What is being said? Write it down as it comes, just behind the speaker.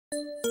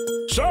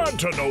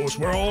Santa knows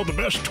where all the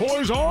best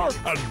toys are,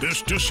 and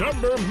this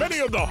December, many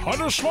of the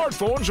hottest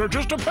smartphones are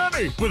just a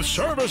penny with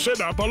service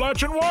at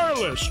Appalachian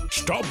Wireless.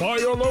 Stop by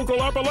your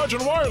local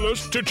Appalachian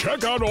Wireless to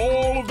check out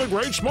all of the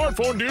great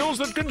smartphone deals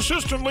that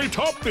consistently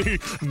top the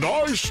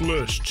nice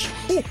lists.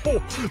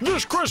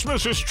 This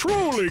Christmas is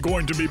truly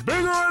going to be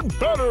bigger and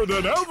better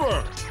than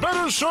ever.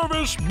 Better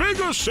service,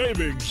 bigger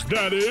savings,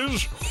 that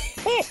is.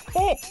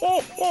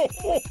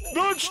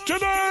 That's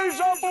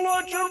today's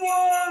Appalachian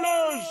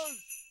Wireless!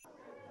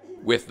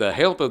 With the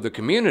help of the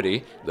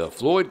community, the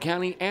Floyd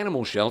County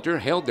Animal Shelter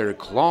held their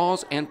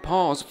Claws and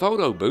Paws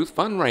photo booth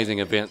fundraising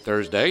event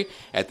Thursday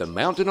at the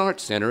Mountain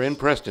Arts Center in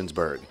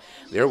Prestonsburg.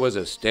 There was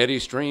a steady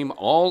stream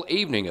all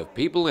evening of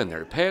people and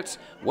their pets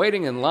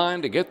waiting in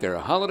line to get their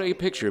holiday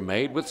picture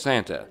made with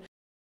Santa.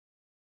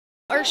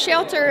 Our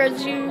shelter,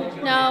 as you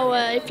know,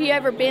 if you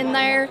ever been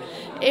there,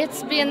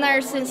 it's been there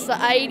since the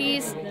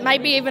 80s,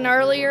 maybe even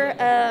earlier.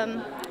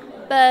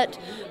 But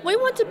we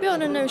want to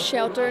build a new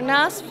shelter, a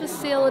nice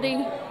facility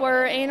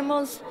where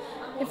animals,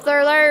 if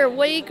they're there a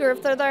week or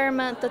if they're there a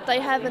month, that they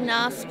have a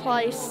nice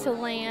place to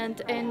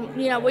land. And,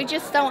 you know, we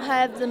just don't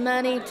have the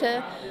money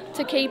to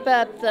keep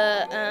up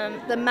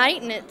the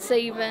maintenance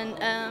even.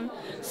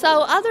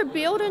 So either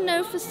build a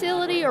new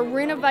facility or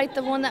renovate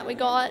the one that we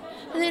got.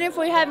 And then if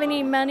we have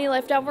any money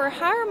left over,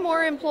 hire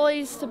more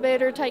employees to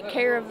better take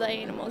care of the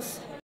animals.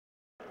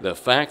 The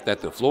fact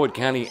that the Floyd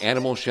County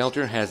Animal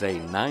Shelter has a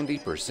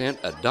 90%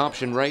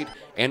 adoption rate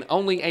and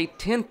only a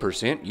 10%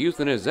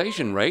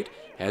 euthanization rate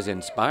has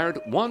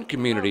inspired one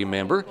community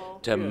member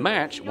to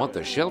match what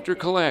the shelter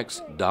collects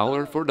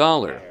dollar for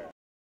dollar.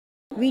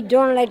 We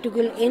don't like to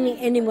kill any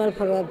animal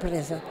for our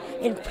present.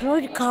 And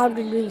Floyd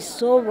County doing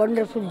so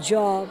wonderful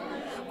job.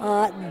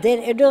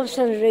 Their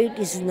adoption rate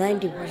is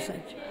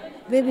 90%,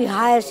 maybe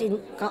highest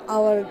in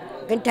our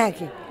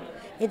Kentucky.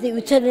 And the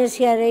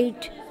euthanasia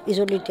rate is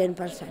only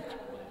 10%.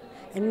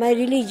 In my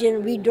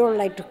religion, we don't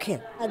like to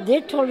kill.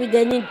 They told me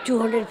they need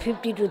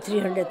 250 to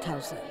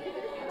 300,000.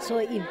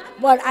 So,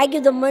 but I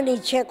give the money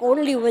check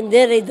only when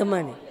they raise the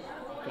money.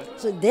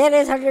 So they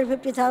raise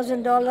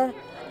 $150,000,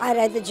 I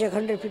write the check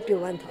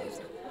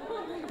 $151,000,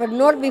 but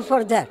not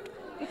before that.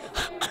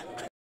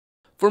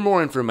 For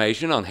more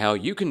information on how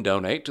you can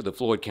donate to the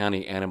Floyd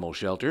County Animal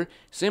Shelter,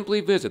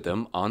 simply visit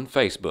them on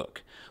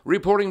Facebook.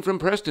 Reporting from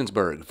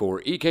Prestonsburg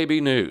for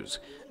EKB News,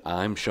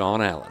 I'm Sean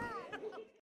Allen.